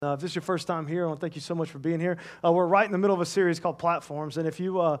If this is your first time here, I want to thank you so much for being here. We're right in the middle of a series called Platforms, and if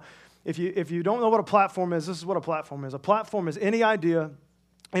you don't know what a platform is, this is what a platform is. A platform is any idea,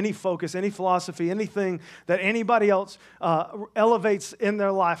 any focus, any philosophy, anything that anybody else elevates in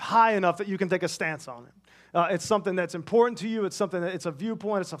their life high enough that you can take a stance on it. It's something that's important to you. It's something it's a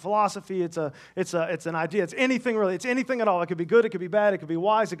viewpoint. It's a philosophy. It's an idea. It's anything really. It's anything at all. It could be good. It could be bad. It could be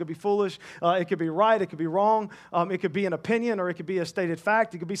wise. It could be foolish. It could be right. It could be wrong. It could be an opinion, or it could be a stated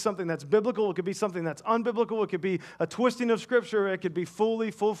fact. It could be something that's biblical. It could be something that's unbiblical. It could be a twisting of Scripture. It could be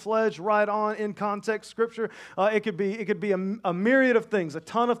full-fledged, right on, in context Scripture. It could be a myriad of things, a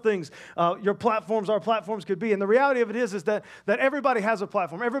ton of things. Our platforms could be. And the reality of it is that everybody has a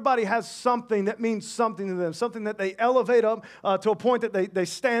platform. Everybody has something that means something to them, something that they elevate up to a point that they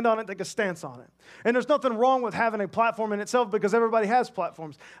stand on it, take a stance on it. And there's nothing wrong with having a platform in itself because everybody has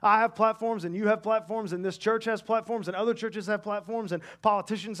platforms. I have platforms, and you have platforms, and this church has platforms, and other churches have platforms, and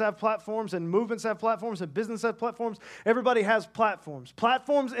politicians have platforms, and movements have platforms, and business have platforms. Everybody has platforms.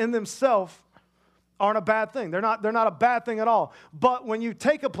 Platforms in themselves aren't a bad thing. They're not a bad thing at all. But when you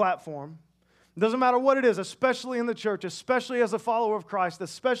take a platform, it doesn't matter what it is, especially in the church, especially as a follower of Christ,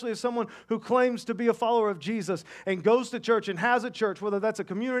 especially as someone who claims to be a follower of Jesus and goes to church and has a church, whether that's a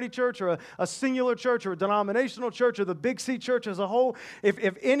community church or a singular church or a denominational church or the Big C church as a whole.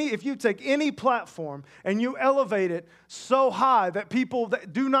 If you take any platform and you elevate it so high that people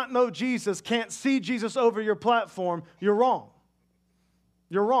that do not know Jesus can't see Jesus over your platform, you're wrong.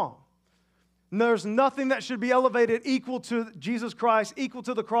 You're wrong. There's nothing that should be elevated equal to Jesus Christ, equal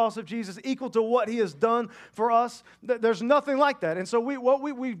to the cross of Jesus, equal to what He has done for us. There's nothing like that. And so what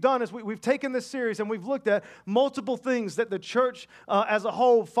we've done is we've taken this series and we've looked at multiple things that the church as a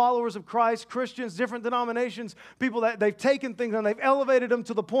whole, followers of Christ, Christians, different denominations, people that they've taken things and they've elevated them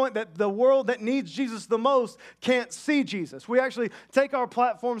to the point that the world that needs Jesus the most can't see Jesus. We actually take our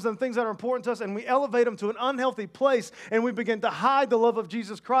platforms and things that are important to us and we elevate them to an unhealthy place, and we begin to hide the love of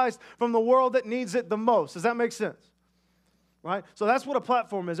Jesus Christ from the world that needs it the most. Does that make sense? Right? So that's what a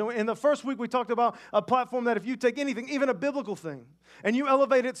platform is. And in the first week, we talked about a platform that if you take anything, even a biblical thing, and you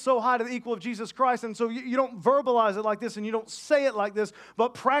elevate it so high to the equal of Jesus Christ, and so you don't verbalize it like this and you don't say it like this,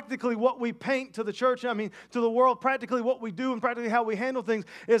 but practically what we paint to the church, to the world, practically what we do and practically how we handle things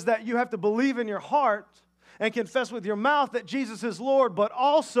is that you have to believe in your heart and confess with your mouth that Jesus is Lord, but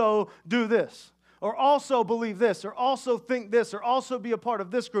also do this, or also believe this, or also think this, or also be a part of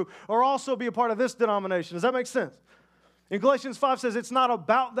this group, or also be a part of this denomination. Does that make sense? In Galatians 5 says it's not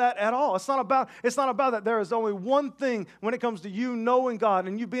about that at all. It's not about that. There is only one thing when it comes to you knowing God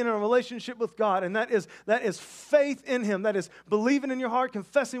and you being in a relationship with God, and that is faith in Him. That is believing in your heart,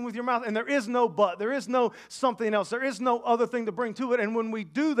 confessing with your mouth, and there is no but. There is no something else. There is no other thing to bring to it. And when we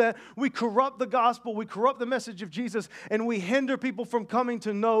do that, we corrupt the gospel, we corrupt the message of Jesus, and we hinder people from coming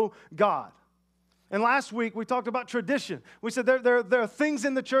to know God. And last week, we talked about tradition. We said there are things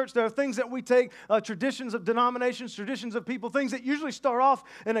in the church, there are things that we take, traditions of denominations, traditions of people, things that usually start off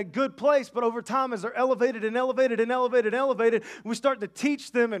in a good place, but over time, as they're elevated and elevated and elevated and elevated, we start to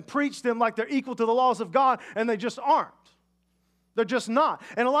teach them and preach them like they're equal to the laws of God, and they just aren't. They're just not.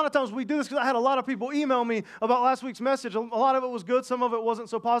 And a lot of times we do this because I had a lot of people email me about last week's message. A lot of it was good, some of it wasn't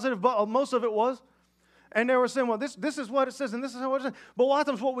so positive, but most of it was. And they were saying, well, this is what it says, and this is how it says. But a lot of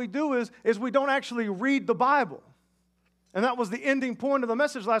times what we do is we don't actually read the Bible. And that was the ending point of the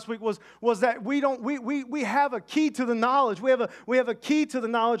message last week was that we have a key to the knowledge. We have a key to the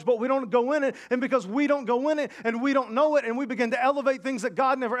knowledge, but we don't go in it. And because we don't go in it and we don't know it, and we begin to elevate things that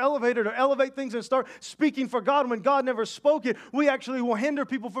God never elevated, or elevate things and start speaking for God when God never spoke it, we actually will hinder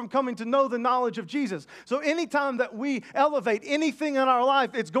people from coming to know the knowledge of Jesus. So anytime that we elevate anything in our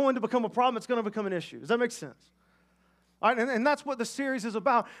life, it's going to become a problem. It's going to become an issue. Does that make sense? All right, and that's what the series is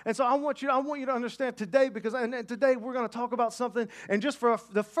about. And so I want you to understand today, because today we're going to talk about something, and just for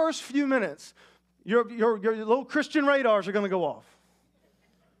the first few minutes, your little Christian radars are going to go off.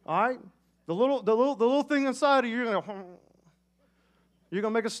 All right? The little thing inside of you, you're going to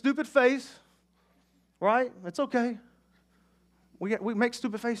make a stupid face, right? It's okay. We make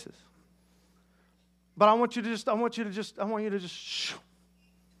stupid faces. But I want you to just shh.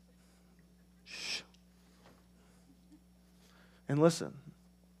 And listen,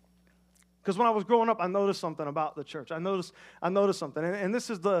 because when I was growing up, I noticed something about the church. I noticed something, and this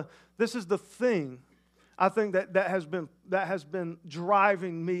is the thing I think that has been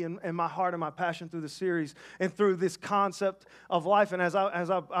driving me and my heart and my passion through the series and through this concept of life. And as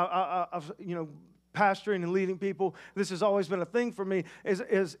I've pastoring and leading people, this has always been a thing for me.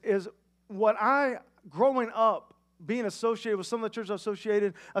 Is what I growing up being associated with some of the churches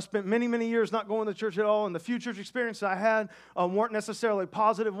associated. I spent many, many years not going to church at all, and the few church experiences I had weren't necessarily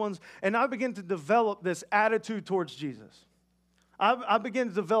positive ones. And I began to develop this attitude towards Jesus. I began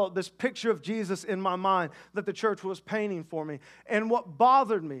to develop this picture of Jesus in my mind that the church was painting for me. And what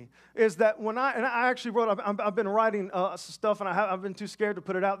bothered me is that I actually wrote, I've been writing stuff, and I've been too scared to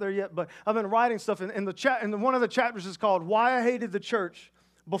put it out there yet, but I've been writing stuff, and one of the chapters is called Why I Hated the Church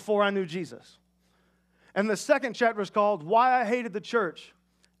Before I Knew Jesus. And the second chapter is called Why I Hated the Church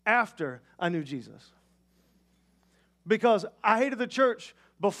After I Knew Jesus. Because I hated the church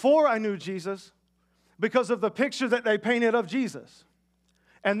before I knew Jesus, because of the picture that they painted of Jesus.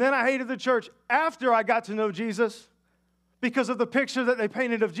 And then I hated the church after I got to know Jesus because of the picture that they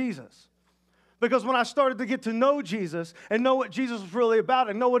painted of Jesus. Because when I started to get to know Jesus and know what Jesus was really about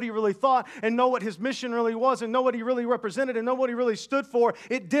and know what he really thought and know what his mission really was and know what he really represented and know what he really stood for,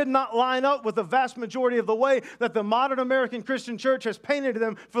 it did not line up with the vast majority of the way that the modern American Christian church has painted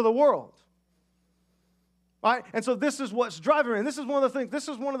them for the world. Right? And so this is what's driving me. And this is one of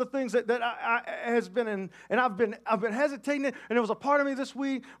the things that I has been in, and I've been hesitating. And there was a part of me this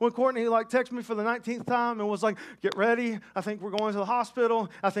week when Courtney texted me for the 19th time and was like, "Get ready. I think we're going to the hospital.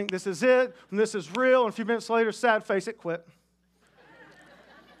 I think this is it. And this is real." And a few minutes later, sad face, it quit.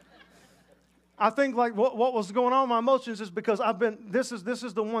 I think like what was going on in my emotions is because this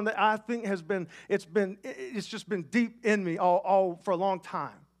is the one that I think it's just been deep in me all for a long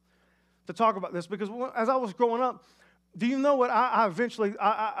time. To talk about this, because as I was growing up, do you know what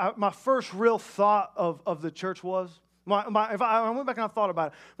my first real thought of the church was? I went back and I thought about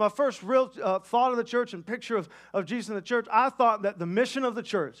it. My first real thought of the church and picture of Jesus in the church, I thought that the mission of the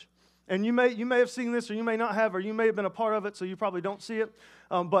church, and you may have seen this or you may not have, or you may have been a part of it, so you probably don't see it,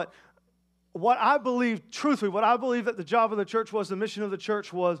 but what I believe that the job of the church was, the mission of the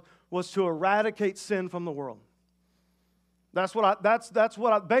church was to eradicate sin from the world. That's what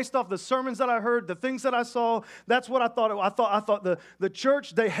I based off the sermons that I heard, the things that I saw, that's what I thought. I thought the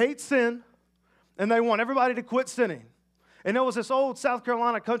church, they hate sin, and they want everybody to quit sinning. And there was this old South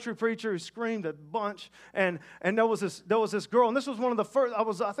Carolina country preacher who screamed a bunch, and there was this girl, and this was one of the first.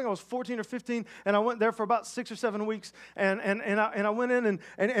 I think I was 14 or 15, and I went there for about 6 or 7 weeks, and I went in,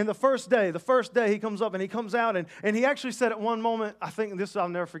 and the first day he comes up and he comes out, and he actually said at one moment, I think this I'll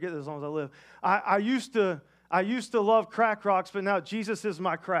never forget this as long as I live. I used to love crack rocks, but now Jesus is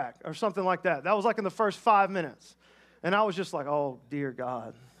my crack, or something like that. That was like in the first 5 minutes. And I was just like, oh, dear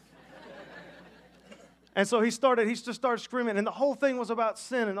God. And so he just started screaming, and the whole thing was about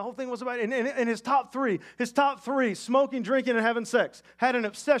sin, and the whole thing was about, and his top three, smoking, drinking, and having sex, had an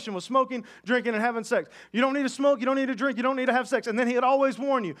obsession with smoking, drinking, and having sex. You don't need to smoke, you don't need to drink, you don't need to have sex. And then he would always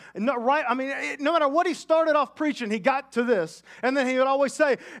warn you. No matter what he started off preaching, he got to this. And then he would always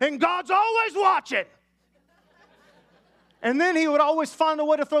say, and God's always watching. And then he would always find a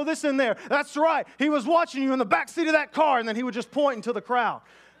way to throw this in there. That's right. He was watching you in the back seat of that car, and then he would just point into the crowd.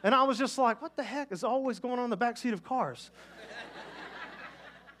 And I was just like, what the heck is always going on in the back seat of cars?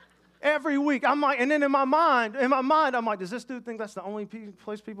 Every week, I'm like, and then in my mind, I'm like, does this dude think that's the only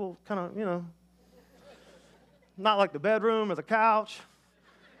place people kind of, not like the bedroom or the couch,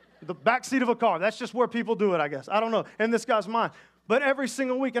 the back seat of a car. That's just where people do it, I guess. I don't know. In this guy's mind. But every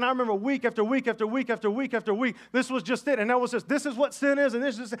single week, and I remember week after week after week after week after week, this was just it. And there was this is what sin is, and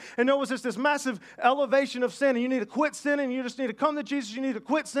there was this massive elevation of sin, and you need to quit sinning, you just need to come to Jesus, you need to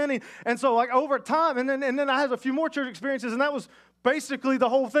quit sinning. And so like over time, and then I had a few more church experiences, and that was basically the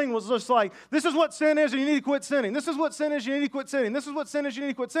whole thing was just like, this is what sin is, and you need to quit sinning. This is what sin is, you need to quit sinning. This is what sin is, you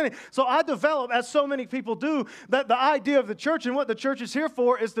need to quit sinning. So I developed, as so many people do, that the idea of the church and what the church is here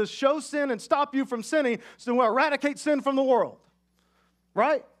for is to show sin and stop you from sinning, so to eradicate sin from the world.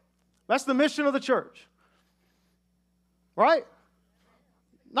 Right? That's the mission of the church. Right?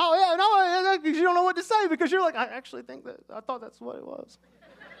 No, because you don't know what to say, because you're like, I actually think that, I thought that's what it was.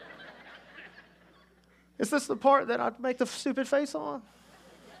 Is this the part that I make the stupid face on?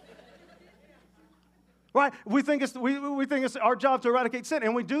 Right? We think it's our job to eradicate sin,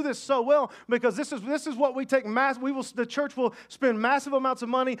 and we do this so well because this is what we take the church will spend massive amounts of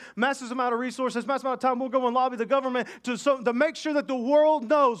money, massive amount of resources, massive amount of time. We'll go and lobby the government to make sure that the world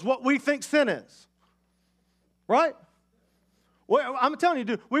knows what we think sin is. Right? Well, I'm telling you,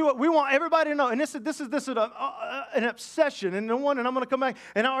 dude, we want everybody to know, and this is an obsession, and I'm going to come back,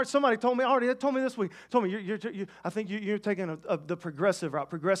 and somebody told me this week, I think you're taking the progressive route,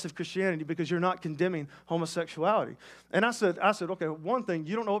 progressive Christianity, because you're not condemning homosexuality. And I said, okay, one thing,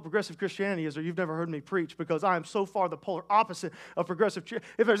 you don't know what progressive Christianity is, or you've never heard me preach, because I am so far the polar opposite of progressive.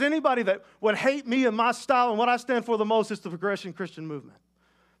 If there's anybody that would hate me and my style and what I stand for the most, it's the progressive Christian movement.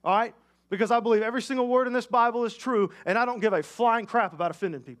 All right? because I believe every single word in this Bible is true, and I don't give a flying crap about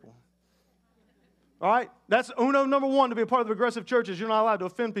offending people. All right? That's number one to be a part of the Progressive Church is you're not allowed to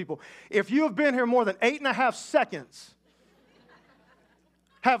offend people. If you have been here more than 8.5 seconds,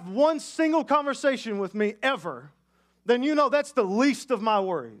 have one single conversation with me ever, then you know that's the least of my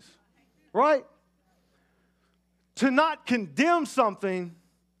worries. Right? To not condemn something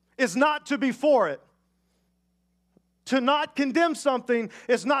is not to be for it. To not condemn something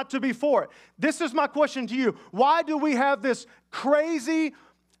is not to be for it. This is my question to you. Why do we have this crazy,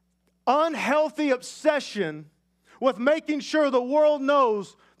 unhealthy obsession with making sure the world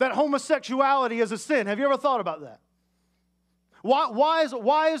knows that homosexuality is a sin? Have you ever thought about that?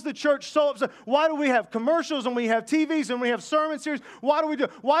 Why is the church so upset? Why do we have commercials and we have TVs and we have sermon series? Why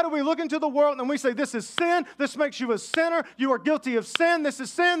do we look into the world and we say this is sin, this makes you a sinner, you are guilty of sin, this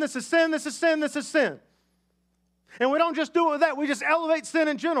is sin, this is sin, this is sin, this is sin. And we don't just do it with that. We just elevate sin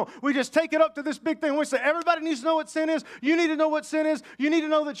in general. We just take it up to this big thing. We say everybody needs to know what sin is. You need to know what sin is. You need to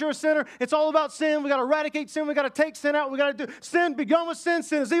know that you're a sinner. It's all about sin. We got to eradicate sin. We got to take sin out. We got to do sin. Begun with sin.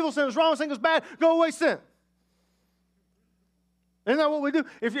 Sin is evil. Sin is wrong. Sin is bad. Go away, sin. Isn't that what we do?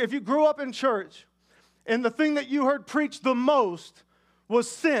 If you grew up in church and the thing that you heard preached the most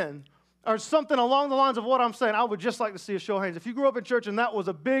was sin or something along the lines of what I'm saying, I would just like to see a show of hands. If you grew up in church and that was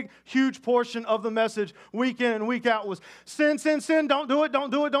a big, huge portion of the message week in and week out was sin, sin, sin, don't do it,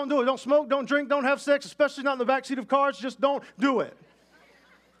 don't do it, don't do it. Don't smoke, don't drink, don't have sex, especially not in the backseat of cars. Just don't do it.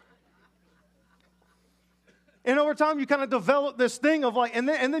 And over time, you kind of develop this thing of like, and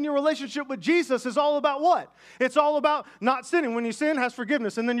then your relationship with Jesus is all about what? It's all about not sinning. When you sin, has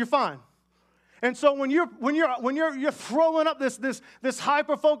forgiveness, and then you're fine. And so when you're throwing up this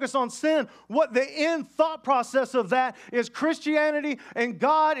hyper focus on sin, what the end thought process of that is Christianity and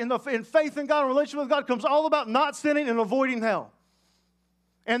God and faith in God and relationship with God comes all about not sinning and avoiding hell.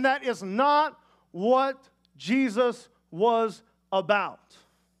 And that is not what Jesus was about.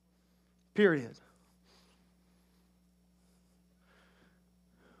 Period.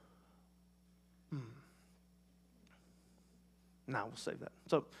 Now we'll save that.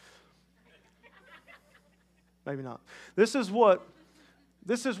 So, maybe not. This is what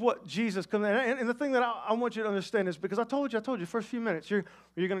Jesus comes in. And the thing that I want you to understand is because I told you, first few minutes, your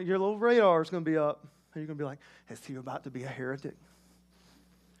little radar is going to be up, and you're going to be like, is he about to be a heretic?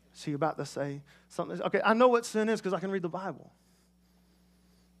 Is he about to say something? Okay, I know what sin is because I can read the Bible.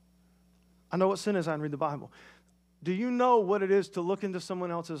 I know what sin is, I can read the Bible. Do you know what it is to look into someone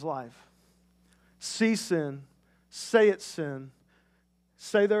else's life, see sin, say it's sin,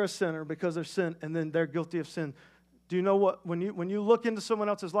 say they're a sinner because they're sin, and then they're guilty of sin? Do you know what, when you look into someone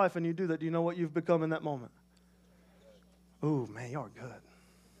else's life and you do that, do you know what you've become in that moment? Ooh, man, you're good.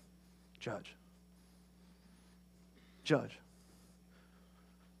 Judge. Judge.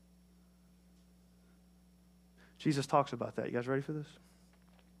 Jesus talks about that. You guys ready for this?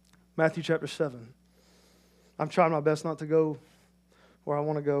 Matthew chapter 7. I'm trying my best not to go where I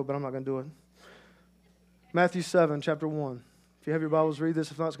want to go, but I'm not going to do it. Matthew 7, chapter 1. If you have your Bibles, read this.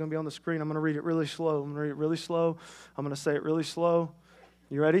 If not, it's going to be on the screen. I'm going to read it really slow. I'm going to read it really slow. I'm going to say it really slow.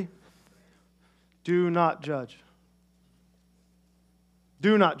 You ready? Do not judge.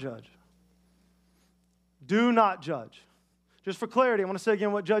 Do not judge. Do not judge. Just for clarity, I want to say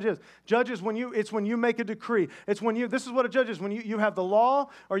again what judge is. Judge is when you make a decree. It's when this is what a judge is. When you have the law,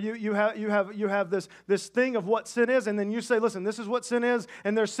 or you have this thing of what sin is, and then you say, listen, this is what sin is,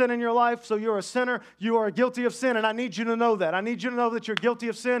 and there's sin in your life, so you're a sinner, you are guilty of sin, and I need you to know that. I need you to know that you're guilty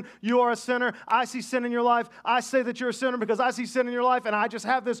of sin, you are a sinner, I see sin in your life, I say that you're a sinner because I see sin in your life, and I just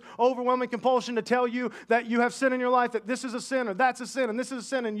have this overwhelming compulsion to tell you that you have sin in your life, that this is a sin, or that's a sin, and this is a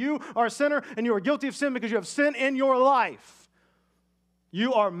sin, and you are a sinner, and you are guilty of sin because you have sin in your life.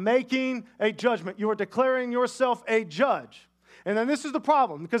 You are making a judgment. You are declaring yourself a judge. And then this is the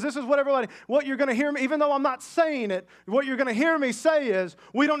problem, because this is what you're going to hear me, even though I'm not saying it, what you're going to hear me say is,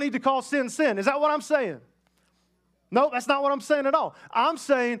 we don't need to call sin sin. Is that what I'm saying? No, that's not what I'm saying at all. I'm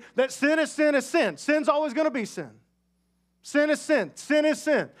saying that sin is sin is sin. Sin's always going to be sin. Sin is sin. Sin is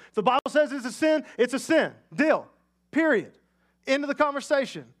sin. If the Bible says it's a sin, it's a sin. Deal. Period. End of the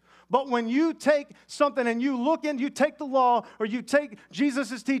conversation. But when you take something and you take the law, or you take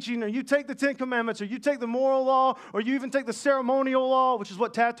Jesus' teaching, or you take the Ten Commandments, or you take the moral law, or you even take the ceremonial law, which is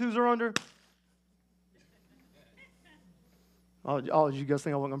what tattoos are under. Oh, did you guys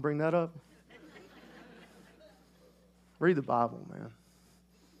think I wasn't going to bring that up? Read the Bible,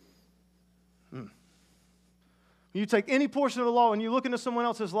 man. You take any portion of the law and you look into someone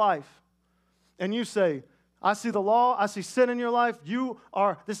else's life and you say, I see the law, I see sin in your life,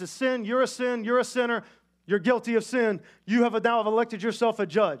 this is sin, you're a sinner, you're guilty of sin, you have now elected yourself a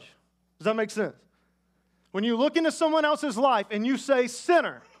judge. Does that make sense? When you look into someone else's life and you say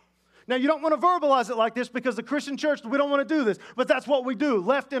sinner, now you don't want to verbalize it like this because the Christian church, we don't want to do this, but that's what we do,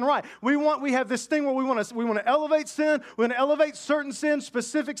 left and right. We have this thing where we want to elevate sin, we want to elevate certain sins,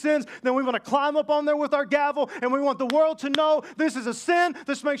 specific sins, then we want to climb up on there with our gavel, and we want the world to know this is a sin,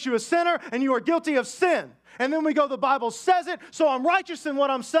 this makes you a sinner, and you are guilty of sin. And then we go, the Bible says it, so I'm righteous in what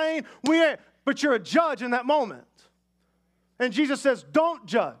I'm saying, but you're a judge in that moment. And Jesus says, don't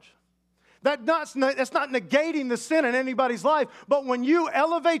judge. That's not negating the sin in anybody's life, but when you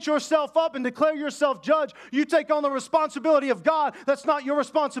elevate yourself up and declare yourself judge, you take on the responsibility of God. That's not your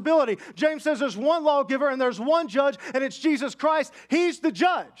responsibility. James says there's one lawgiver and there's one judge, and it's Jesus Christ. He's the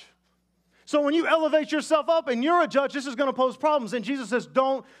judge. So when you elevate yourself up and you're a judge, this is going to pose problems, and Jesus says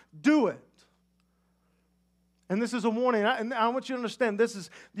don't do it. And this is a warning, and I want you to understand, this is,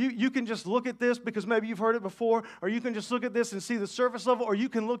 you can just look at this because maybe you've heard it before, or you can just look at this and see the surface level, or you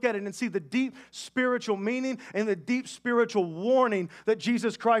can look at it and see the deep spiritual meaning and the deep spiritual warning that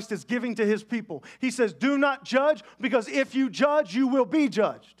Jesus Christ is giving to his people. He says, do not judge, because if you judge, you will be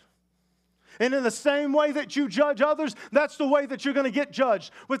judged. And in the same way that you judge others, that's the way that you're going to get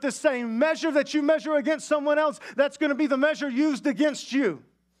judged. With the same measure that you measure against someone else, that's going to be the measure used against you.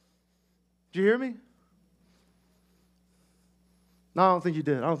 Do you hear me? No, I don't think you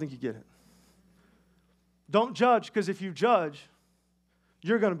did. I don't think you get it. Don't judge, because if you judge,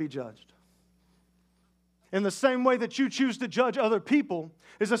 you're going to be judged. In the same way that you choose to judge other people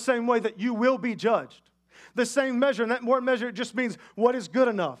is the same way that you will be judged. The same measure, and that word measure just means what is good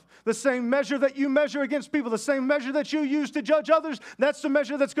enough. The same measure that you measure against people, the same measure that you use to judge others, that's the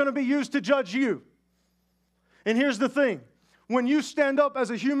measure that's going to be used to judge you. And here's the thing. When you stand up as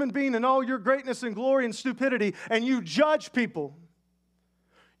a human being in all your greatness and glory and stupidity, and you judge people,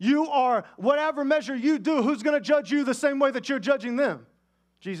 you are, whatever measure you do, who's going to judge you the same way that you're judging them?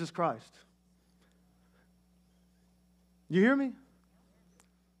 Jesus Christ. You hear me?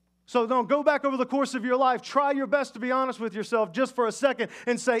 So don't go back over the course of your life. Try your best to be honest with yourself just for a second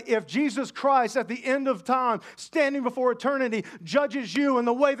and say, if Jesus Christ at the end of time, standing before eternity, judges you in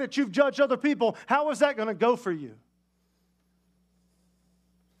the way that you've judged other people, how is that going to go for you?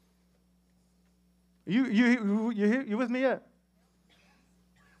 You with me yet?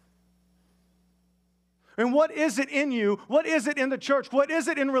 And what is it in you? What is it in the church? What is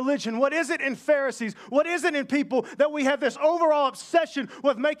it in religion? What is it in Pharisees? What is it in people that we have this overall obsession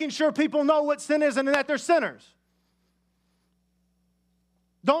with making sure people know what sin is and that they're sinners?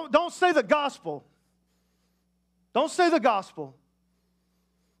 Don't say the gospel. Don't say the gospel.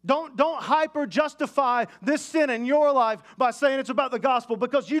 Don't hyper justify this sin in your life by saying it's about the gospel,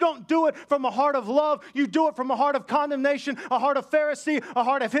 because you don't do it from a heart of love. You do it from a heart of condemnation, a heart of Pharisee, a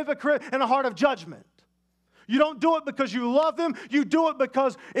heart of hypocrite, and a heart of judgment. You don't do it because you love them. You do it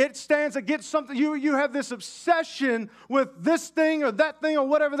because it stands against something. You have this obsession with this thing or that thing or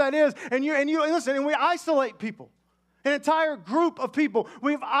whatever that is. And you listen, and we isolate people. An entire group of people.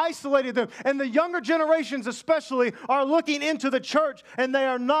 We've isolated them. And the younger generations especially are looking into the church, and they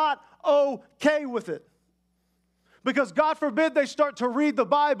are not okay with it. Because God forbid they start to read the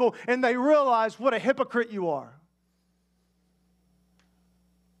Bible and they realize what a hypocrite you are.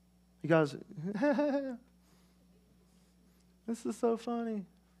 You guys... This is so funny.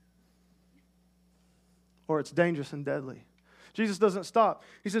 Or it's dangerous and deadly. Jesus doesn't stop.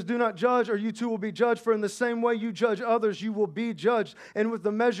 He says, do not judge, or you too will be judged. For in the same way you judge others, you will be judged. And with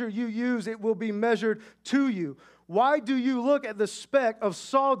the measure you use, it will be measured to you. Why do you look at the speck of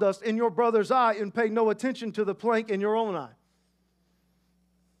sawdust in your brother's eye and pay no attention to the plank in your own eye?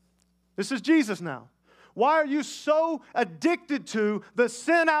 This is Jesus now. Why are you so addicted to the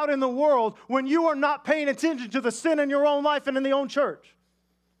sin out in the world when you are not paying attention to the sin in your own life and in the own church?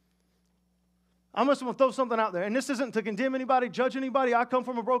 I'm just going to throw something out there. And this isn't to condemn anybody, judge anybody. I come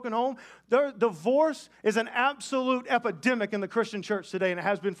from a broken home. Divorce is an absolute epidemic in the Christian church today, and it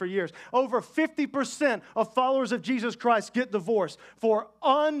has been for years. Over 50% of followers of Jesus Christ get divorced for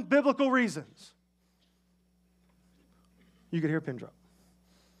unbiblical reasons. You could hear a pin drop.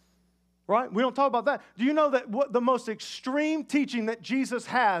 Right? We don't talk about that. Do you know that what the most extreme teaching that Jesus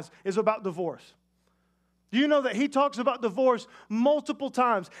has is about divorce? Do you know that he talks about divorce multiple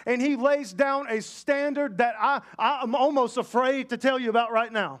times, and he lays down a standard that I'm almost afraid to tell you about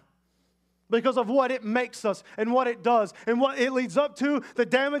right now because of what it makes us and what it does and what it leads up to, the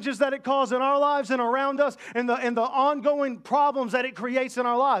damages that it causes in our lives and around us, and the ongoing problems that it creates in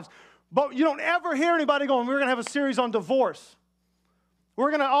our lives. But you don't ever hear anybody going, we're going to have a series on divorce. We're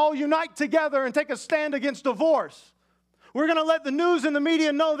going to all unite together and take a stand against divorce. We're going to let the news and the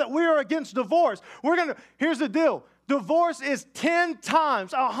media know that we are against divorce. Here's the deal. Divorce is 10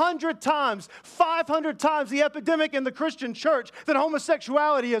 times, 100 times, 500 times the epidemic in the Christian church that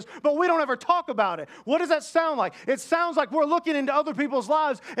homosexuality is, but we don't ever talk about it. What does that sound like? It sounds like we're looking into other people's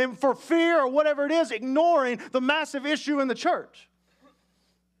lives and for fear or whatever it is, ignoring the massive issue in the church.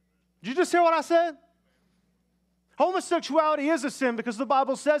 Did you just hear what I said? Homosexuality is a sin because the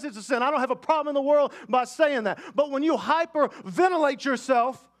Bible says it's a sin. I don't have a problem in the world by saying that. But when you hyperventilate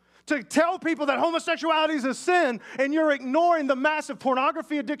yourself to tell people that homosexuality is a sin, and you're ignoring the massive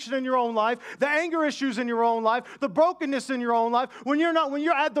pornography addiction in your own life, the anger issues in your own life, the brokenness in your own life, when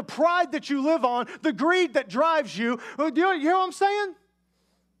you're at the pride that you live on, the greed that drives you, do you hear what I'm saying?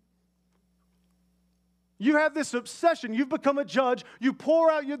 You have this obsession. You've become a judge. You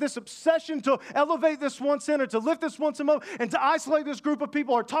pour out this obsession to elevate this one sin or to lift this one sin up and to isolate this group of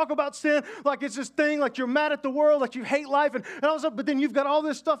people or talk about sin like it's this thing, like you're mad at the world, like you hate life. And all of a sudden, but then you've got all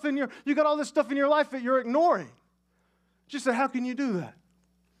this stuff in your life that you're ignoring. Just said, how can you do that?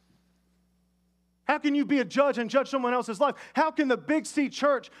 How can you be a judge and judge someone else's life? How can the Big C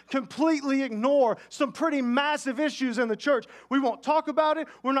church completely ignore some pretty massive issues in the church? We won't talk about it.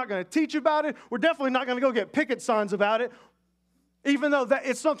 We're not going to teach about it. We're definitely not going to go get picket signs about it, even though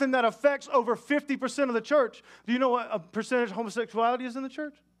it's something that affects over 50% of the church. Do you know what a percentage of homosexuality is in the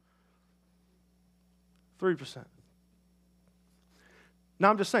church? 3%. Now,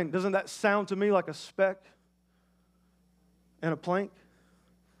 I'm just saying, doesn't that sound to me like a speck and a plank?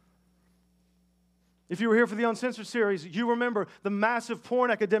 If you were here for the Uncensored series, you remember the massive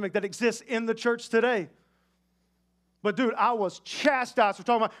porn epidemic that exists in the church today. But dude, I was chastised for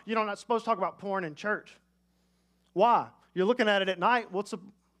talking about, you're not supposed to talk about porn in church. Why? You're looking at it at night.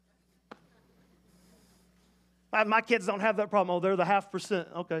 My kids don't have that problem. Oh, they're the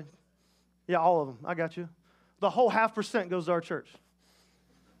 0.5%. Okay. Yeah, all of them. I got you. The whole 0.5% goes to our church.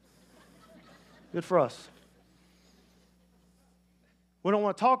 Good for us. We don't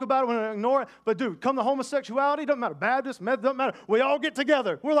want to talk about it. We want to ignore it. But, dude, come to homosexuality. Doesn't matter. Baptist, Methodist, doesn't matter. We all get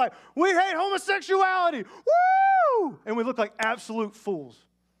together. We're like, we hate homosexuality. Woo! And we look like absolute fools.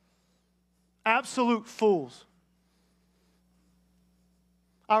 Absolute fools.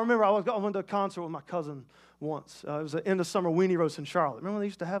 I remember I went to a concert with my cousin once. It was an end of summer weenie roast in Charlotte. Remember when they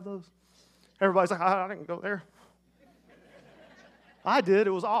used to have those? Everybody's like, I didn't go there. I did.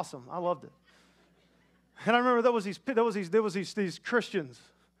 It was awesome. I loved it. And I remember there was these Christians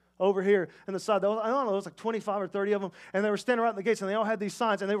over here in the side. I don't know, there was like 25 or 30 of them, and they were standing right at the gates, and they all had these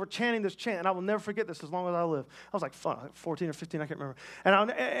signs, and they were chanting this chant, and I will never forget this as long as I live. I was like 14 or 15, I can't remember.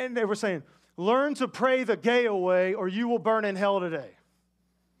 And they were saying, learn to pray the gay away, or you will burn in hell today.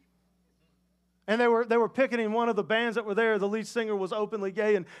 And they were picketing one of the bands that were there. The lead singer was openly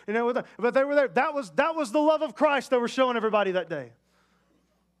gay, but they were there. That was the love of Christ they were showing everybody that day.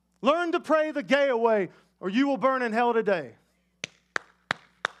 Learn to pray the gay away, or you will burn in hell today.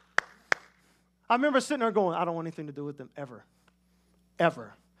 I remember sitting there going, I don't want anything to do with them ever.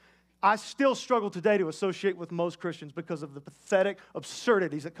 Ever. I still struggle today to associate with most Christians because of the pathetic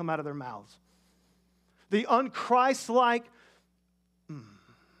absurdities that come out of their mouths. The unchristlike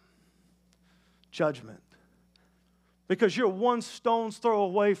judgment. Because you're one stone's throw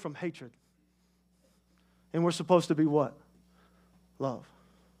away from hatred. And we're supposed to be what? Love.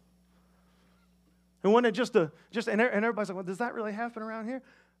 And when it and everybody's like, well, does that really happen around here?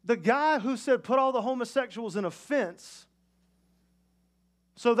 The guy who said put all the homosexuals in a fence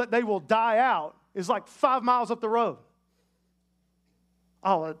so that they will die out is like 5 miles up the road.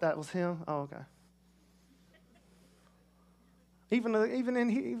 Oh, that was him? Oh, okay. Even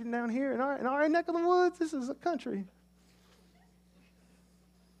down here in our neck of the woods, this is a country.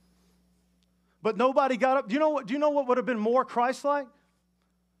 But nobody got up. Do you know what would have been more Christ-like?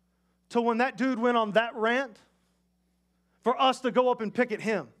 To when that dude went on that rant, for us to go up and picket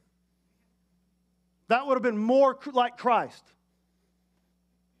him. That would have been more like Christ.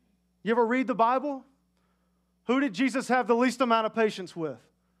 You ever read the Bible? Who did Jesus have the least amount of patience with?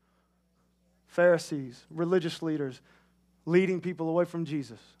 Pharisees, religious leaders, leading people away from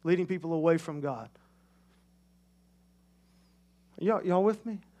Jesus, leading people away from God. Y'all with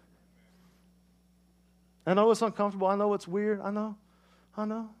me? I know it's uncomfortable. I know it's weird. I know.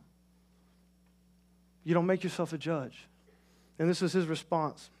 You don't make yourself a judge. And this is his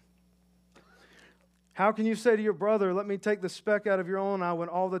response. How can you say to your brother, let me take the speck out of your own eye when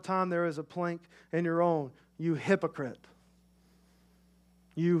all the time there is a plank in your own? You hypocrite.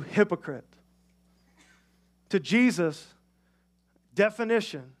 You hypocrite. To Jesus,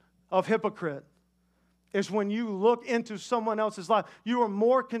 definition of hypocrite is when you look into someone else's life, you are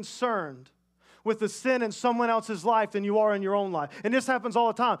more concerned with the sin in someone else's life than you are in your own life. And this happens all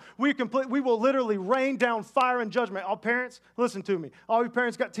the time. We will literally rain down fire and judgment. All parents, listen to me. All you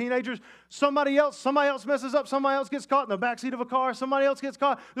parents got teenagers. Somebody else messes up. Somebody else gets caught in the backseat of a car. Somebody else gets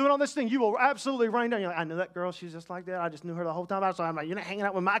caught doing all this thing. You will absolutely rain down. You're like, I knew that girl. She's just like that. I just knew her the whole time. I'm like, you're not hanging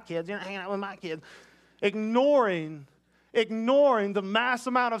out with my kids. You're not hanging out with my kids. Ignoring the mass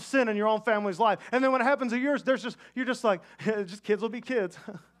amount of sin in your own family's life. And then when it happens to yours, you're just like, just kids will be kids.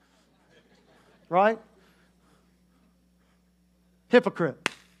 Right? Hypocrite.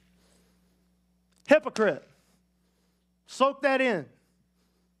 Hypocrite. Soak that in.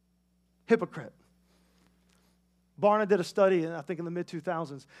 Hypocrite. Barna did a study, I think in the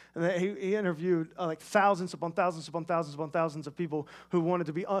mid-2000s, and he interviewed like thousands upon thousands upon thousands upon thousands of people who wanted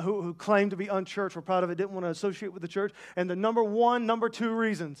to be, who claimed to be unchurched, were proud of it, didn't want to associate with the church. And the number two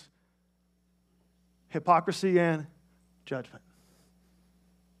reasons, hypocrisy and judgment.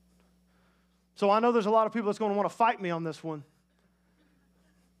 So I know there's a lot of people that's going to want to fight me on this one.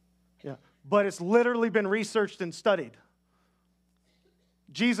 Yeah, but it's literally been researched and studied.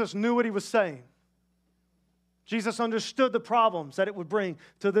 Jesus knew what he was saying. Jesus understood the problems that it would bring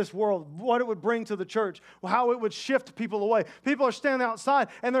to this world, what it would bring to the church, how it would shift people away. People are standing outside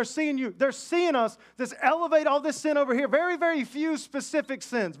and they're seeing you. They're seeing us just elevate all this sin over here. Very, very few specific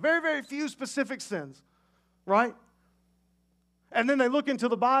sins. Very, very few specific sins. Right? And then they look into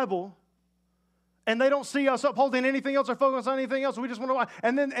the Bible and they don't see us upholding anything else or focusing on anything else. We just wonder why.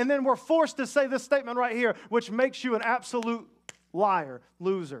 And then we're forced to say this statement right here, which makes you an absolute liar,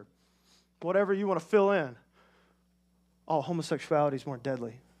 loser, whatever you want to fill in. Oh, homosexuality is more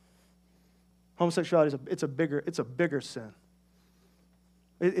deadly. Homosexuality it's a bigger sin.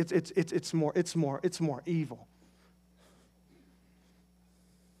 It's more evil.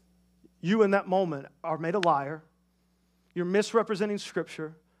 You in that moment are made a liar. You're misrepresenting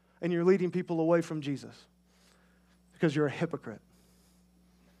Scripture, and you're leading people away from Jesus because you're a hypocrite.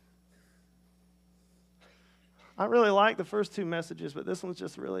 I really like the first two messages, but this one's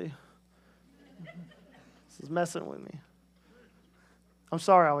just really, this is messing with me. I'm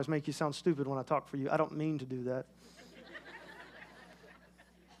sorry I always make you sound stupid when I talk for you. I don't mean to do that.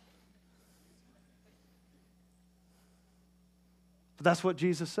 But that's what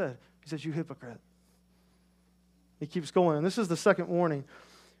Jesus said. He says, you hypocrite. He keeps going. And this is the second warning.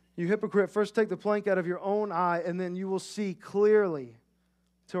 You hypocrite, first take the plank out of your own eye, and then you will see clearly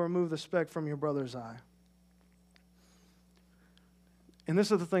to remove the speck from your brother's eye. And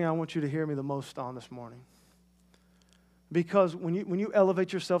this is the thing I want you to hear me the most on this morning. Because when you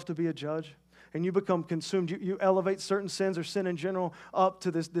elevate yourself to be a judge and you become consumed, you elevate certain sins or sin in general up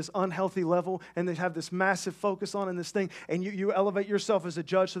to this unhealthy level, and they have this massive focus on in this thing, and you elevate yourself as a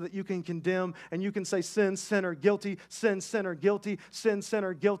judge so that you can condemn and you can say sin, sinner, guilty, sin, sinner, guilty, sin,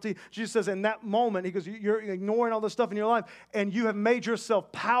 sinner, guilty. Jesus says in that moment, he goes, you're ignoring all this stuff in your life, and you have made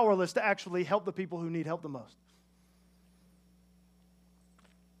yourself powerless to actually help the people who need help the most.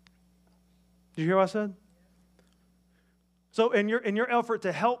 Did you hear what I said? So in your effort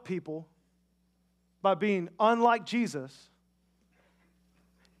to help people by being unlike Jesus,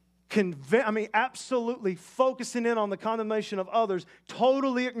 absolutely focusing in on the condemnation of others,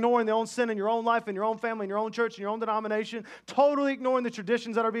 totally ignoring their own sin in your own life, in your own family, in your own church, in your own denomination, totally ignoring the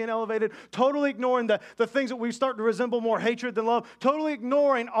traditions that are being elevated, totally ignoring the things that we start to resemble more hatred than love, totally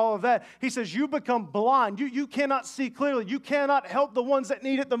ignoring all of that. He says, you become blind. You cannot see clearly. You cannot help the ones that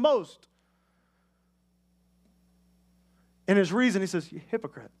need it the most. And his reason, he says, you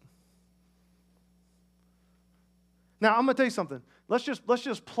hypocrite. Now, I'm going to tell you something. Let's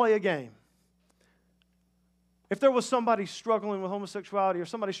just play a game. If there was somebody struggling with homosexuality, or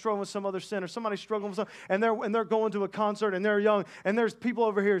somebody struggling with some other sin, or somebody struggling with something, and they're going to a concert, and they're young, and there's people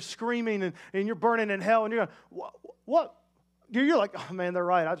over here screaming, and you're burning in hell, and you're going, what? You're like, oh, man, they're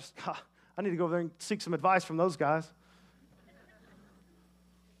right. I need to go over there and seek some advice from those guys.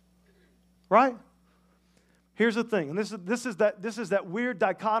 Right? Here's the thing, and this is that weird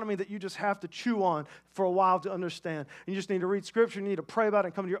dichotomy that you just have to chew on for a while to understand. And you just need to read Scripture, you need to pray about it,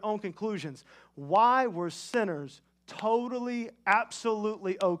 and come to your own conclusions. Why were sinners totally,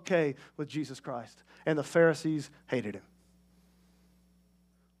 absolutely okay with Jesus Christ, and the Pharisees hated him?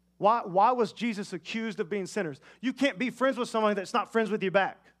 Why was Jesus accused of being sinners? You can't be friends with somebody that's not friends with you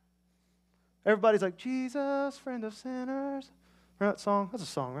back. Everybody's like, Jesus, friend of sinners. Remember that song? That's a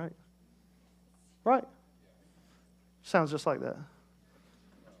song, right? Right? Sounds just like that.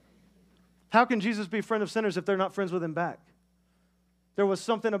 How can Jesus be a friend of sinners if they're not friends with him back? There was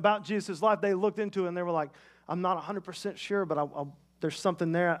something about Jesus' life they looked into and they were like, I'm not 100% sure, but there's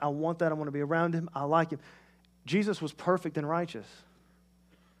something there. I want that. I want to be around him. I like him. Jesus was perfect and righteous.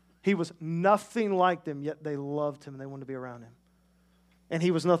 He was nothing like them, yet they loved him and they wanted to be around him. And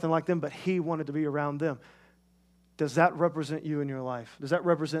he was nothing like them, but he wanted to be around them. Does that represent you in your life? Does that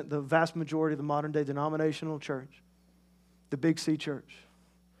represent the vast majority of the modern day denominational church? The Big C church?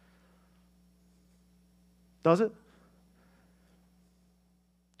 Does it?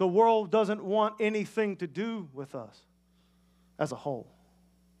 The world doesn't want anything to do with us as a whole,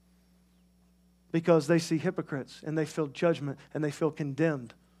 because they see hypocrites and they feel judgment and they feel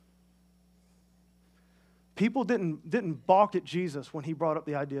condemned. People didn't balk at Jesus when he brought up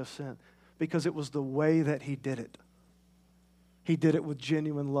the idea of sin, because it was the way that he did it. He did it with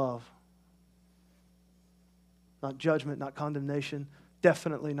genuine love. Not judgment, not condemnation,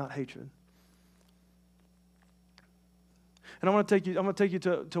 definitely not hatred. And I'm going to take you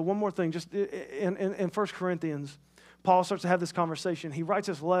to one more thing. Just in 1 Corinthians, Paul starts to have this conversation. He writes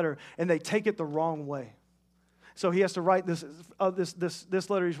this letter, and they take it the wrong way. So he has to write this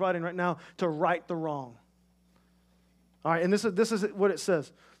letter he's writing right now to right the wrong. All right, and this is what it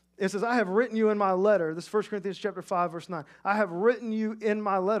says. It says, I have written you in my letter, this is 1 Corinthians chapter 5, verse 9. I have written you in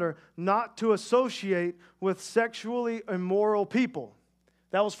my letter not to associate with sexually immoral people.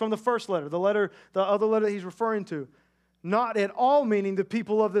 That was from the first letter, the other letter that he's referring to. Not at all meaning the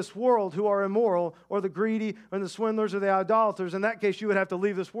people of this world who are immoral, or the greedy, or the swindlers, or the idolaters. In that case, you would have to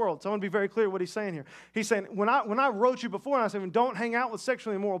leave this world. So I want to be very clear what he's saying here. He's saying, when I wrote you before and I said, don't hang out with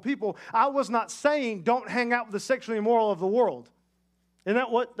sexually immoral people, I was not saying don't hang out with the sexually immoral of the world.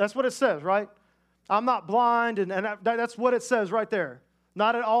 Isn't that's what it says, right? I'm not blind, and that's what it says right there.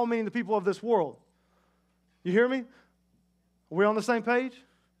 Not at all meaning the people of this world. You hear me? Are we on the same page?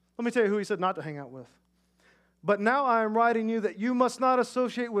 Let me tell you who he said not to hang out with. But now I am writing you that you must not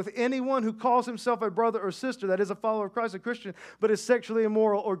associate with anyone who calls himself a brother or sister, that is a follower of Christ, a Christian, but is sexually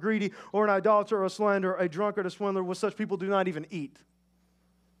immoral or greedy or an idolater or a slanderer, a drunkard, a swindler. With such people do not even eat.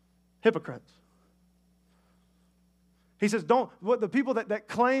 Hypocrites. He says, the people that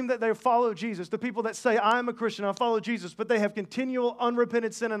claim that they follow Jesus, the people that say, I am a Christian, I follow Jesus, but they have continual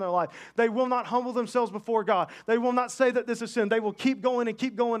unrepented sin in their life. They will not humble themselves before God. They will not say that this is sin. They will keep going and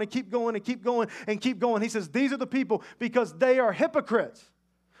keep going and keep going and keep going and keep going. He says, these are the people because they are hypocrites.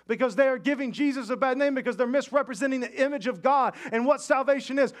 Because they are giving Jesus a bad name, because they're misrepresenting the image of God and what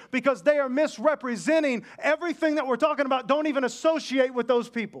salvation is. Because they are misrepresenting everything that we're talking about. Don't even associate with those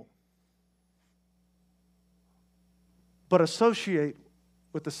people, but associate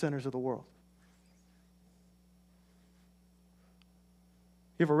with the sinners of the world.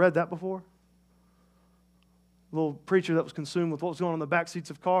 You ever read that before? A little preacher that was consumed with what was going on in the back seats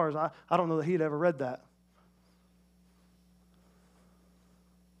of cars. I don't know that he had ever read that.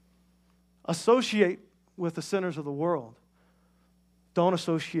 Associate with the sinners of the world. Don't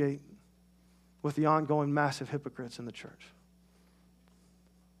associate with the ongoing massive hypocrites in the church.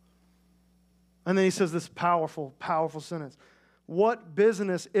 And then he says this powerful, powerful sentence. What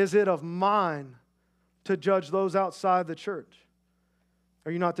business is it of mine to judge those outside the church?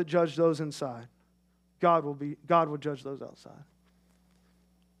 Are you not to judge those inside? God will judge those outside.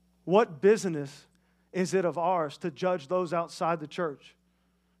 What business is it of ours to judge those outside the church?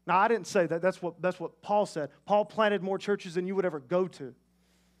 Now, I didn't say that. That's what Paul said. Paul planted more churches than you would ever go to.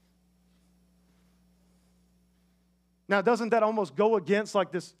 Now, doesn't that almost go against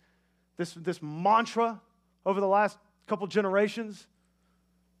like this mantra over the last couple generations?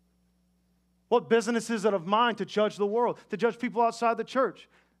 What business is it of mine to judge the world, to judge people outside the church?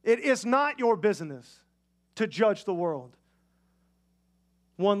 It is not your business to judge the world.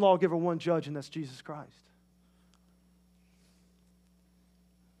 One lawgiver, one judge, and that's Jesus Christ.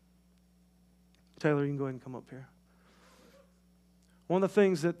 Taylor, you can go ahead and come up here. One of the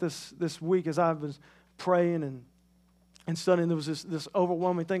things that this week, as I was praying and studying, there was this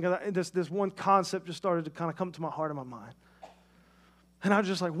overwhelming thing. This one concept just started to kind of come to my heart and my mind. And I was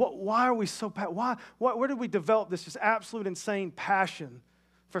just like, why are we so where did we develop this just absolute insane passion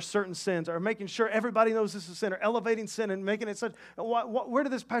for certain sins, or making sure everybody knows this is sin, or elevating sin and making it such? Where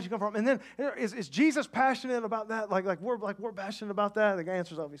did this passion come from? And then is Jesus passionate about that? Like we're passionate about that? The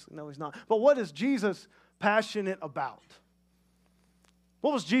answer is obviously no, he's not. But what is Jesus passionate about?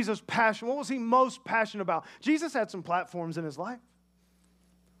 What was Jesus passionate? What was he most passionate about? Jesus had some platforms in his life.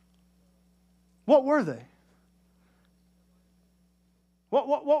 What were they?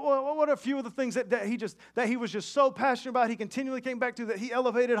 What are a few of the things that he was just so passionate about, he continually came back to, that he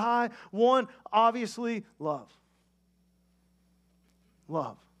elevated high? One, obviously, love.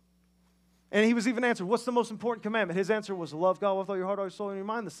 Love. And he was even answered, what's the most important commandment? His answer was love God with all your heart, all your soul, and your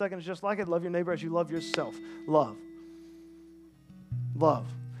mind. The second is just like it, love your neighbor as you love yourself. Love. Love.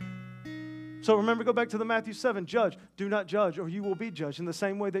 So remember, go back to the Matthew 7, judge, do not judge, or you will be judged. In the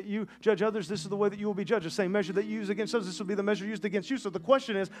same way that you judge others, this is the way that you will be judged. The same measure that you use against others, this will be the measure used against you. So the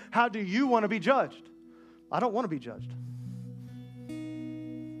question is, how do you want to be judged? I don't want to be judged.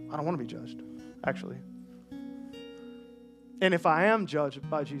 I don't want to be judged, actually. And if I am judged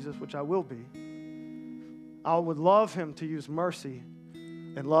by Jesus, which I will be, I would love him to use mercy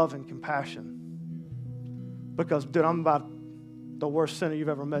and love and compassion. Because, dude, I'm about the worst sinner you've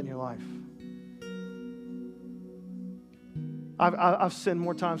ever met in your life. I've sinned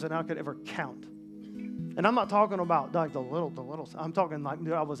more times than I could ever count. And I'm not talking about like the little. I'm talking like,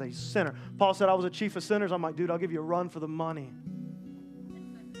 dude, I was a sinner. Paul said I was a chief of sinners. I'm like, dude, I'll give you a run for the money.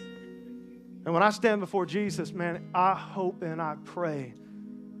 And when I stand before Jesus, man, I hope and I pray.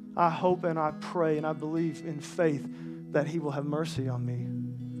 I hope and I pray and I believe in faith that he will have mercy on me.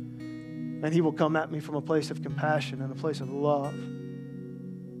 And he will come at me from a place of compassion and a place of love.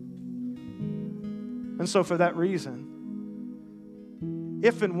 And so for that reason,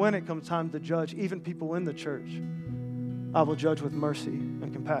 if and when it comes time to judge even people in the church, I will judge with mercy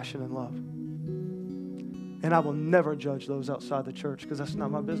and compassion and love. And I will never judge those outside the church because that's not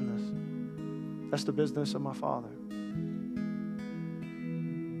my business. That's the business of my Father.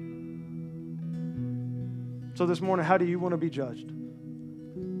 So this morning, how do you want to be judged?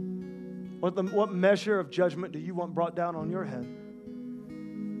 What measure of judgment do you want brought down on your head?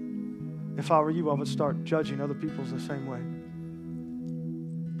 If I were you, I would start judging other people the same way.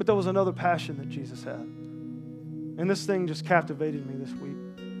 But there was another passion that Jesus had. And this thing just captivated me this week.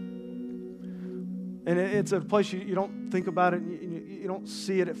 And it's a place you don't think about it, you don't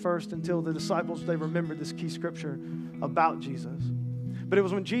see it at first until the disciples, they remembered this key scripture about Jesus. But it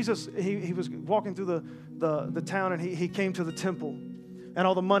was when Jesus, he was walking through the town and he came to the temple. And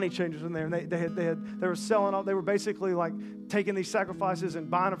all the money changers in there, and they were selling all. They were basically like taking these sacrifices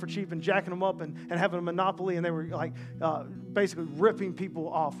and buying them for cheap and jacking them up and having a monopoly. And they were like basically ripping people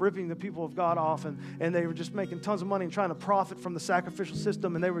off, ripping the people of God off, and they were just making tons of money and trying to profit from the sacrificial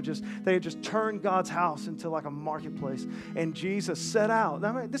system. And they had just turned God's house into like a marketplace. And Jesus set out.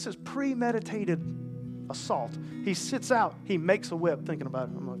 I mean, this is premeditated assault. He sits out. He makes a whip, thinking about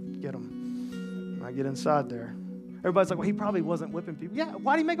it. I'm gonna get him when I get inside there. Everybody's like, well, he probably wasn't whipping people. Yeah,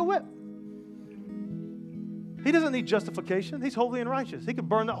 why'd he make a whip? He doesn't need justification. He's holy and righteous. He could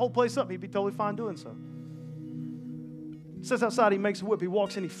burn that whole place up. He'd be totally fine doing so. He sits outside, he makes a whip. He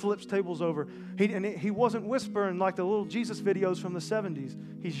walks in, he flips tables over. He wasn't whispering like the little Jesus videos from the 70s.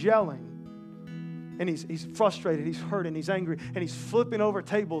 He's yelling. And he's frustrated, he's hurt, and he's angry. And he's flipping over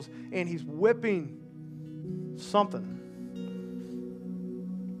tables, and he's whipping something.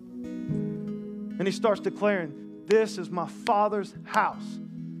 And he starts declaring, this is my Father's house.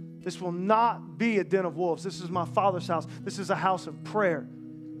 This will not be a den of wolves. This is my Father's house. This is a house of prayer.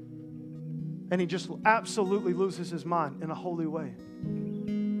 And he just absolutely loses his mind in a holy way.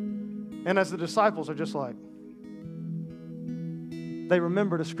 And as the disciples are just like, they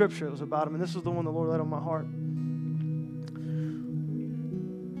remembered a scripture that was about him. And this is the one the Lord laid on my heart.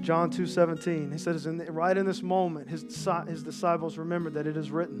 John 2:17. He says, right in this moment, his disciples remembered that it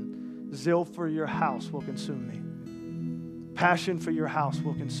is written, zeal for your house will consume me. Passion for your house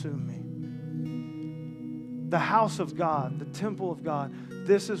will consume me. The house of God, the temple of God,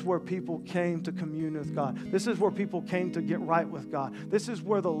 this is where people came to commune with God. This is where people came to get right with God. This is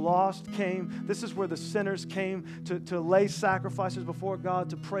where the lost came. This is where the sinners came to lay sacrifices before God,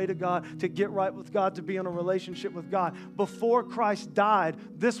 to pray to God, to get right with God, to be in a relationship with God. Before Christ died,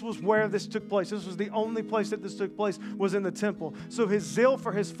 this was where this took place. This was the only place that this took place, was in the temple. So his zeal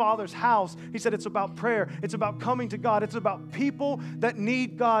for his Father's house, he said it's about prayer. It's about coming to God. It's about people that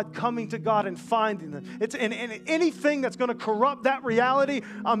need God coming to God and finding them. And anything that's going to corrupt that reality,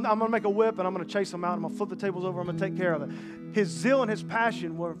 I'm going to make a whip and I'm going to chase them out. I'm going to flip the tables over. I'm going to take care of it. His zeal and his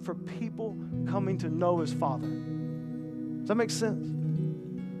passion were for people coming to know his Father. Does that make sense?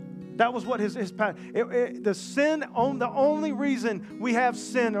 That was what his passion. The only reason we have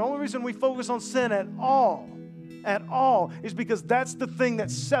sin, the only reason we focus on sin at all, is because that's the thing that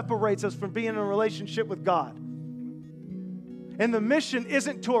separates us from being in a relationship with God. And the mission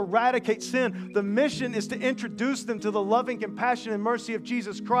isn't to eradicate sin. The mission is to introduce them to the loving compassion and mercy of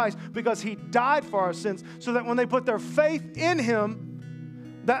Jesus Christ, because he died for our sins, so that when they put their faith in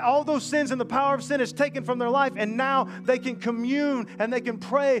him, that all those sins and the power of sin is taken from their life, and now they can commune and they can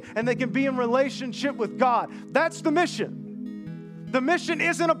pray and they can be in relationship with God. That's the mission. The mission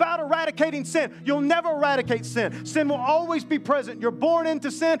isn't about eradicating sin. You'll never eradicate sin. Sin will always be present. You're born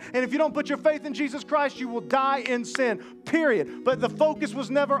into sin, and if you don't put your faith in Jesus Christ, you will die in sin, period. But the focus was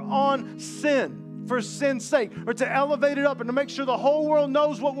never on sin. for sin's sake or to elevate it up and to make sure the whole world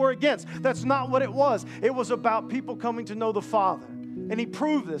knows what we're against. That's not what it was. It was about people coming to know the Father. And he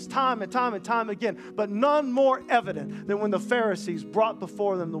proved this time and time and time again, but none more evident than when the Pharisees brought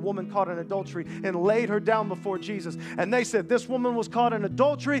before them the woman caught in adultery and laid her down before Jesus. And they said, this woman was caught in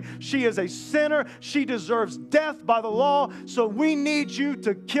adultery. She is a sinner. She deserves death by the law. So we need you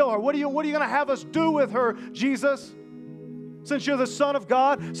to kill her. What are you going to have us do with her, Jesus? Since you're the Son of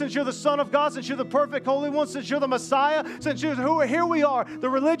God, since you're the Son of God, since you're the perfect Holy One, since you're the Messiah, since you're here we are, the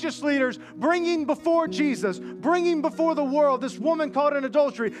religious leaders bringing before Jesus, bringing before the world this woman caught in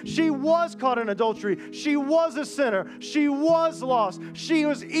adultery. She was caught in adultery. She was a sinner. She was lost. She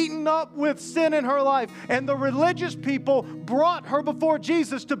was eaten up with sin in her life. And the religious people brought her before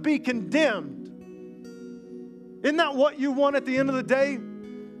Jesus to be condemned. Isn't that what you want at the end of the day?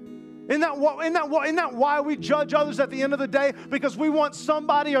 Isn't that why we judge others at the end of the day? Because we want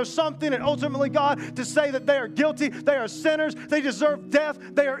somebody or something and ultimately God to say that they are guilty, they are sinners, they deserve death,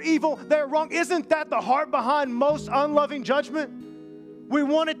 they are evil, they are wrong. Isn't that the heart behind most unloving judgment? We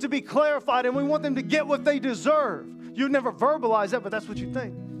want it to be clarified and we want them to get what they deserve. You never verbalize that, but that's what you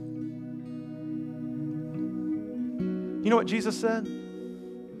think. You know what Jesus said?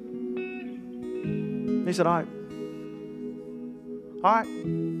 He said, all right.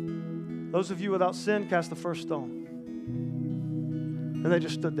 Those of you without sin, cast the first stone. And they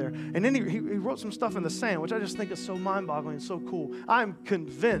just stood there. And then he wrote some stuff in the sand, which I just think is so mind-boggling and so cool. I'm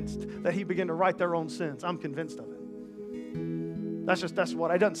convinced that he began to write their own sins. I'm convinced of it. That's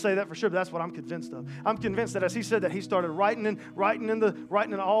what I doesn't say that for sure, but that's what I'm convinced of. I'm convinced that as he said that, he started writing in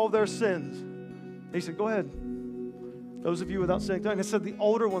all of their sins. He said, go ahead. Those of you without sin. And it said the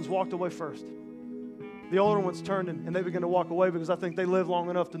older ones walked away first. The older ones turned and they began to walk away because I think they lived long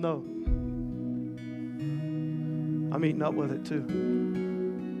enough to know. I'm eating up with it too.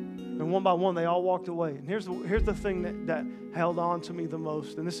 And one by one, they all walked away. And here's the thing that held on to me the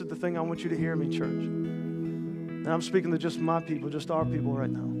most. And this is the thing I want you to hear me, church. And I'm speaking to just my people, just our people right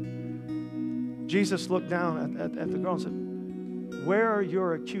now. Jesus looked down at the girl and said, where are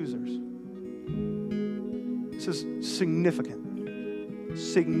your accusers? This is significant.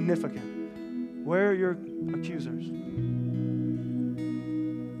 Significant. Where are your accusers?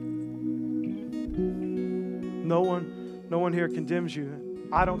 No one here condemns you.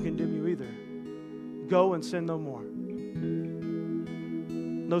 I don't condemn you either. Go and sin no more.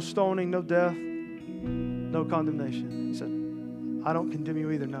 No stoning, no death, no condemnation. He said, I don't condemn you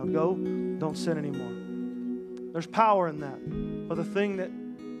either. Now go, don't sin anymore. There's power in that. But the thing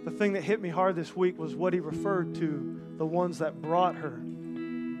that hit me hard this week was what he referred to, the ones that brought her.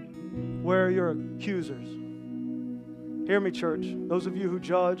 Where are your accusers? Hear me, church. Those of you who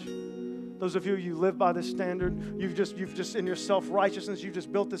judge, those of you live by this standard, you've just in your self-righteousness, you've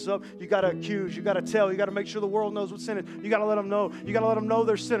just built this up. You got to accuse, you got to tell, you got to make sure the world knows what sin is. You got to let them know. You got to let them know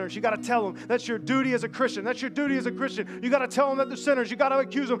they're sinners. You got to tell them. That's your duty as a Christian. That's your duty as a Christian. You got to tell them that they're sinners. You got to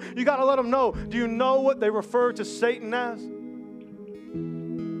accuse them. You got to let them know. Do you know what they refer to Satan as?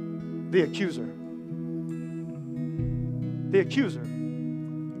 The accuser. The accuser.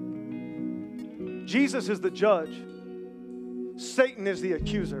 Jesus is the judge. Satan is the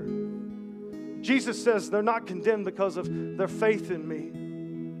accuser. Jesus says they're not condemned because of their faith in me.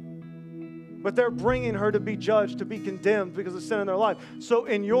 But they're bringing her to be judged, to be condemned because of sin in their life. So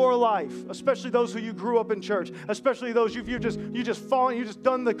in your life, especially those who you grew up in church, especially those you just fallen, you just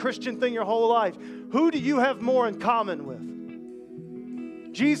done the Christian thing your whole life, who do you have more in common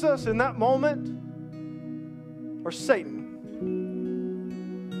with? Jesus in that moment or Satan?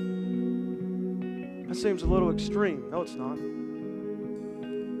 That seems a little extreme. No, it's not.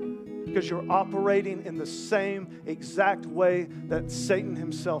 Because you're operating in the same exact way that Satan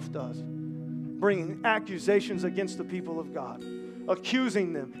himself does. Bringing accusations against the people of God.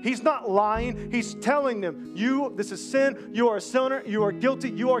 Accusing them. He's not lying. He's telling them, this is sin. You are a sinner. You are guilty.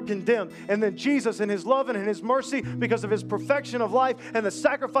 You are condemned. And then Jesus in his love and in his mercy, because of his perfection of life and the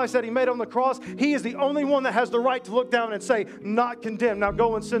sacrifice that he made on the cross, he is the only one that has the right to look down and say, not condemned. Now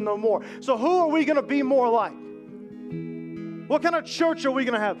go and sin no more. So who are we going to be more like? What kind of church are we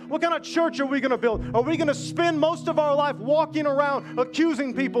going to have? What kind of church are we going to build? Are we going to spend most of our life walking around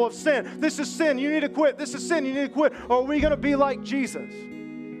accusing people of sin? This is sin. You need to quit. This is sin. You need to quit. Or are we going to be like Jesus?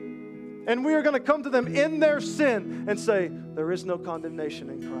 And we are going to come to them in their sin and say, there is no condemnation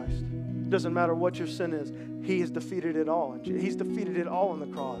in Christ. It doesn't matter what your sin is. He has defeated it all. He's defeated it all on the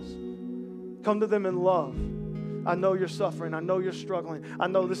cross. Come to them in love. I know you're suffering. I know you're struggling. I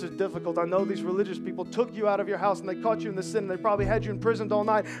know this is difficult. I know these religious people took you out of your house and they caught you in the sin. And they probably had you imprisoned all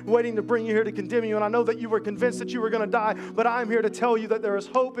night waiting to bring you here to condemn you. And I know that you were convinced that you were going to die. But I'm here to tell you that there is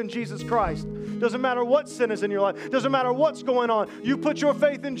hope in Jesus Christ. Doesn't matter what sin is in your life. Doesn't matter what's going on. You put your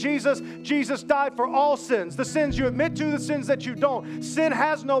faith in Jesus. Jesus died for all sins. The sins you admit to, the sins that you don't. Sin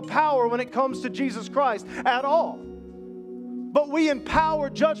has no power when it comes to Jesus Christ at all. But we empower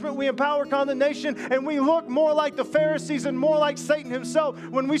judgment, we empower condemnation, and we look more like the Pharisees and more like Satan himself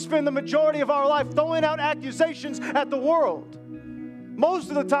when we spend the majority of our life throwing out accusations at the world. Most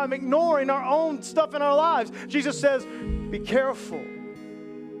of the time ignoring our own stuff in our lives. Jesus says, be careful.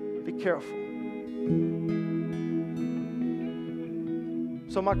 Be careful.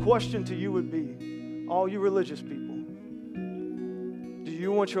 So my question to you would be, all you religious people, do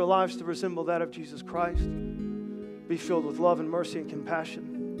you want your lives to resemble that of Jesus Christ? Be filled with love and mercy and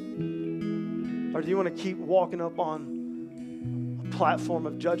compassion? Or do you want to keep walking up on a platform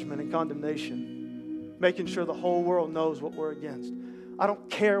of judgment and condemnation, making sure the whole world knows what we're against? I don't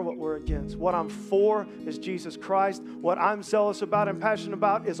care what we're against. What I'm for is Jesus Christ. What I'm zealous about and passionate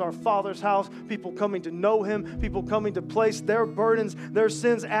about is our Father's house, people coming to know Him, people coming to place their burdens, their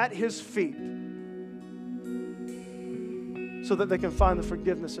sins at His feet so that they can find the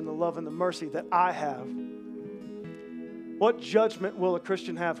forgiveness and the love and the mercy that I have. What judgment will a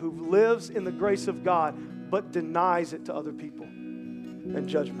Christian have who lives in the grace of God but denies it to other people? And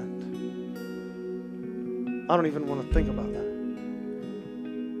judgment. I don't even want to think about that.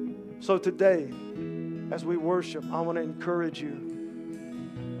 So today, as we worship, I want to encourage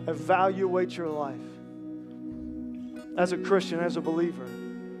you. Evaluate your life. As a Christian, as a believer,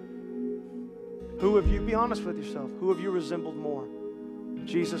 who have you, be honest with yourself, who have you resembled more?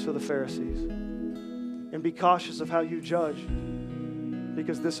 Jesus or the Pharisees? And be cautious of how you judge,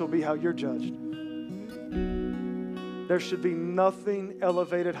 because this will be how you're judged. There should be nothing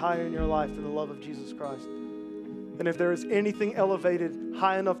elevated higher in your life than the love of Jesus Christ. And if there is anything elevated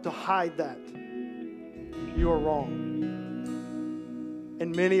high enough to hide that, you are wrong.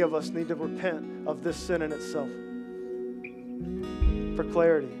 And many of us need to repent of this sin in itself. For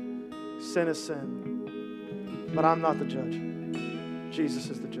clarity, sin is sin. But I'm not the judge. Jesus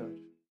is the judge.